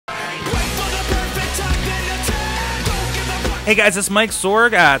Hey guys, it's Mike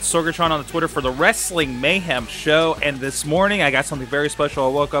Sorg at Sorgatron on the Twitter for the Wrestling Mayhem show, and this morning I got something very special. I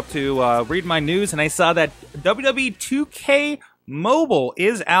woke up to read my news, and I saw that WWE 2K Mobile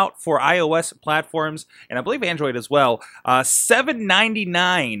is out for iOS platforms, and I believe Android as well.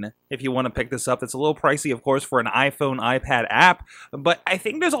 $7.99 if you want to pick this up. It's a little pricey, of course, for an iPhone, iPad app, but I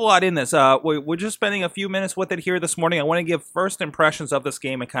think there's a lot in this. We're just spending a few minutes with it here this morning. I want to give first impressions of this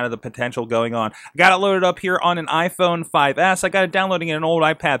game and kind of the potential going on. I got it loaded up here on an iPhone 5S. I got it downloading in an old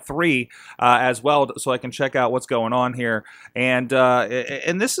iPad 3 as well, so I can check out what's going on here. And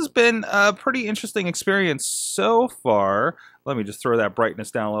this has been a pretty interesting experience so far. Let me just throw that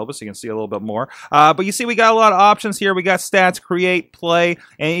brightness down a little bit so you can see a little bit more. But you see we got a lot of options here. We got stats, create, play,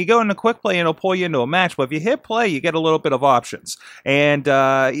 and you go into quick play and it'll pull you into a match. But if you hit play, you get a little bit of options. And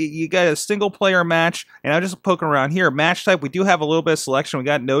you got a single player match, and I'm just poking around here. Match type, we do have a little bit of selection. We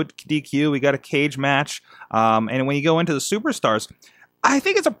got no DQ, we got a cage match. And when you go into the superstars, I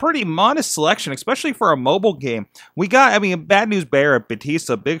think it's a pretty modest selection, especially for a mobile game. We got, Bad News Bear,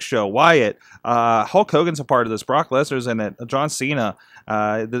 Batista, Big Show, Wyatt, Hulk Hogan's a part of this, Brock Lesnar's in it, John Cena,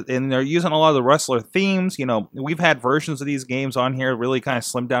 and they're using a lot of the wrestler themes. You know, we've had versions of these games on here, really kind of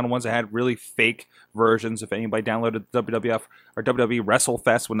slimmed down ones that had really fake versions. If anybody downloaded WWF or WWE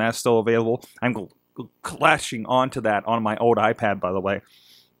WrestleFest when that's still available, I'm clashing onto that on my old iPad, by the way.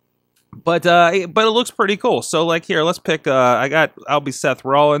 But it looks pretty cool. So like here, let's pick. I'll be Seth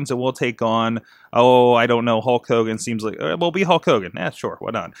Rollins, and we'll take on. Oh, I don't know. Hulk Hogan seems like we'll be Hulk Hogan. Yeah, sure,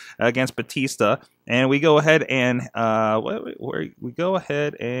 why not? Against Batista, and we go ahead and we go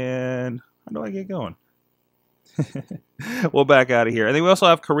ahead and how do I get going? We'll back out of here. And then we also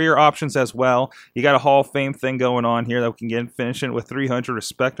have career options as well. You got a Hall of Fame thing going on here that we can get finishing with 300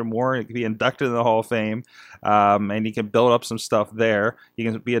 respect or more. You can be inducted in the Hall of Fame, and you can build up some stuff there. You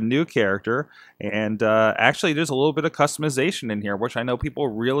can be a new character, and actually there's a little bit of customization in here, which I know people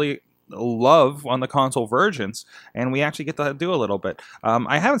really love on the console versions, and we actually get to do a little bit.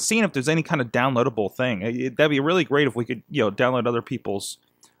 I haven't seen if there's any kind of downloadable thing. That'd be really great if we could, download other people's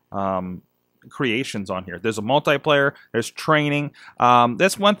creations on here. There's a multiplayer, there's training.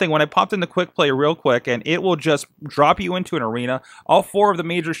 That's one thing. When I popped into quick play real quick, and it will just drop you into an arena. All 4 of the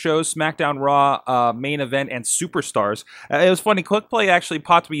major shows, SmackDown, Raw, Main Event, and Superstars. It was funny. Quick play actually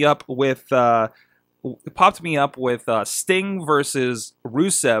popped me up with Sting versus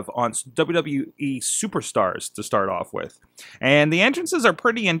Rusev on WWE Superstars to start off with. And the entrances are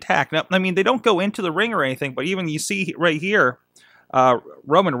pretty intact. Now, they don't go into the ring or anything, but even you see right here,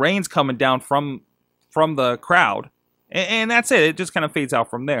 Roman Reigns coming down from the crowd, and that's it. It just kind of fades out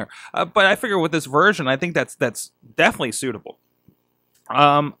from there. But I figure with this version, I think that's definitely suitable.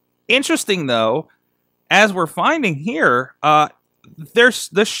 Interesting though, as we're finding here, there's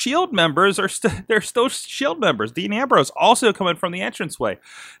the Shield members they're still Shield members. Dean Ambrose also coming from the entranceway.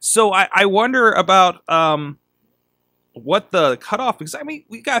 So I wonder about what the cutoff is.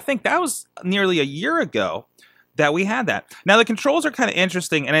 We gotta think that was nearly a year ago that we had that. Now, the controls are kind of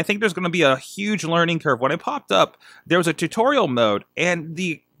interesting, and I think there's going to be a huge learning curve. When I popped up, there was a tutorial mode, and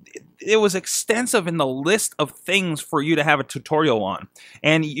it was extensive in the list of things for you to have a tutorial on.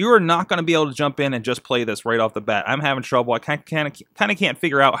 And you're not going to be able to jump in and just play this right off the bat. I'm having trouble. I kind of can't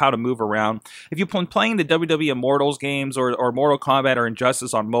figure out how to move around. If you've been playing the WWE Immortals games or Mortal Kombat or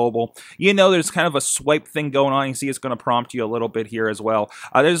Injustice on mobile, there's kind of a swipe thing going on. You see it's going to prompt you a little bit here as well.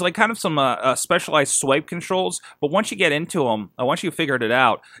 There's like kind of some specialized swipe controls, but once you get into them, once you figured it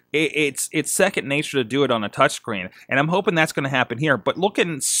out, it's second nature to do it on a touchscreen. And I'm hoping that's going to happen here. But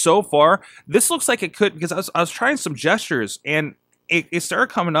looking so far, this looks like it could, because I was trying some gestures, and it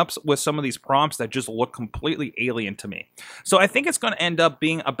started coming up with some of these prompts that just look completely alien to me. So I think it's going to end up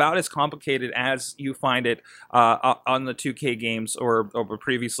being about as complicated as you find it on the 2K games or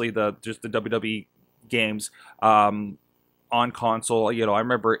previously just the WWE games on console. I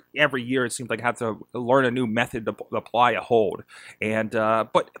remember every year it seemed like I had to learn a new method to apply a hold. And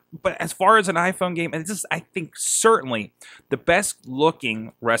but as far as an iPhone game, and this is, I think, certainly the best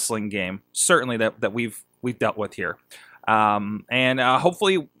looking wrestling game certainly that we've dealt with here. And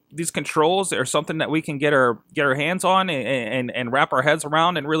hopefully these controls are something that we can get our hands on and wrap our heads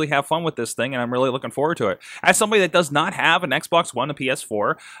around and really have fun with this thing, and I'm really looking forward to it. As somebody that does not have an Xbox One, a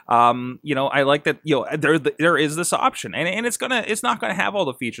PS4, I like that there is this option, and it's not gonna have all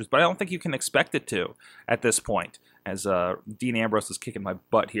the features, but I don't think you can expect it to at this point, as Dean Ambrose is kicking my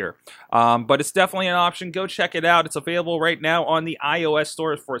butt here. But it's definitely an option. Go check it out. It's available right now on the iOS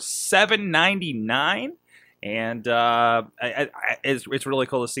store for $7.99. And it's really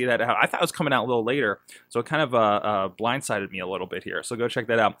cool to see that out. I thought it was coming out a little later, so it kind of blindsided me a little bit here. So go check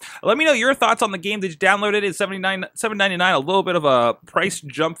that out. Let me know your thoughts on the game. Did you download it? It's $7.99, a little bit of a price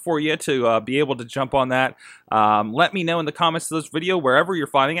jump for you to be able to jump on that. Let me know in the comments to this video, wherever you're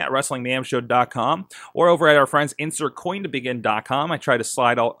finding it, at WrestlingMayhemShow.com or over at our friends InsertCoinToBegin.com. I try to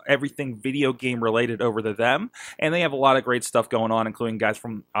slide everything video game related over to them, and they have a lot of great stuff going on, including guys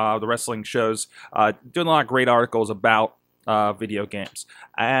from the wrestling shows doing a lot of great articles about video games.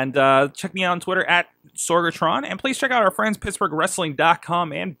 And check me out on Twitter at Sorgatron, and please check out our friends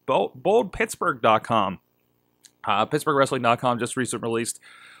PittsburghWrestling.com and BoldPittsburgh.com. PittsburghWrestling.com just recently released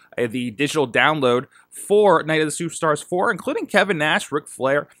the digital download for Night of the Superstars 4, including Kevin Nash, Ric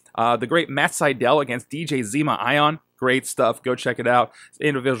Flair, the great Matt Sydal against DJ Zema Ion. Great stuff. Go check it out.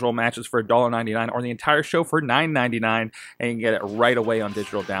 Individual matches for $1.99 or the entire show for $9.99, and you can get it right away on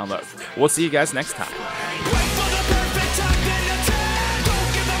digital download. We'll see you guys next time.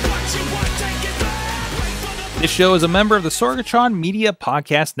 This show is a member of the Sorgatron Media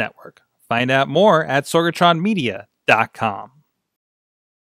Podcast Network. Find out more at sorgatronmedia.com.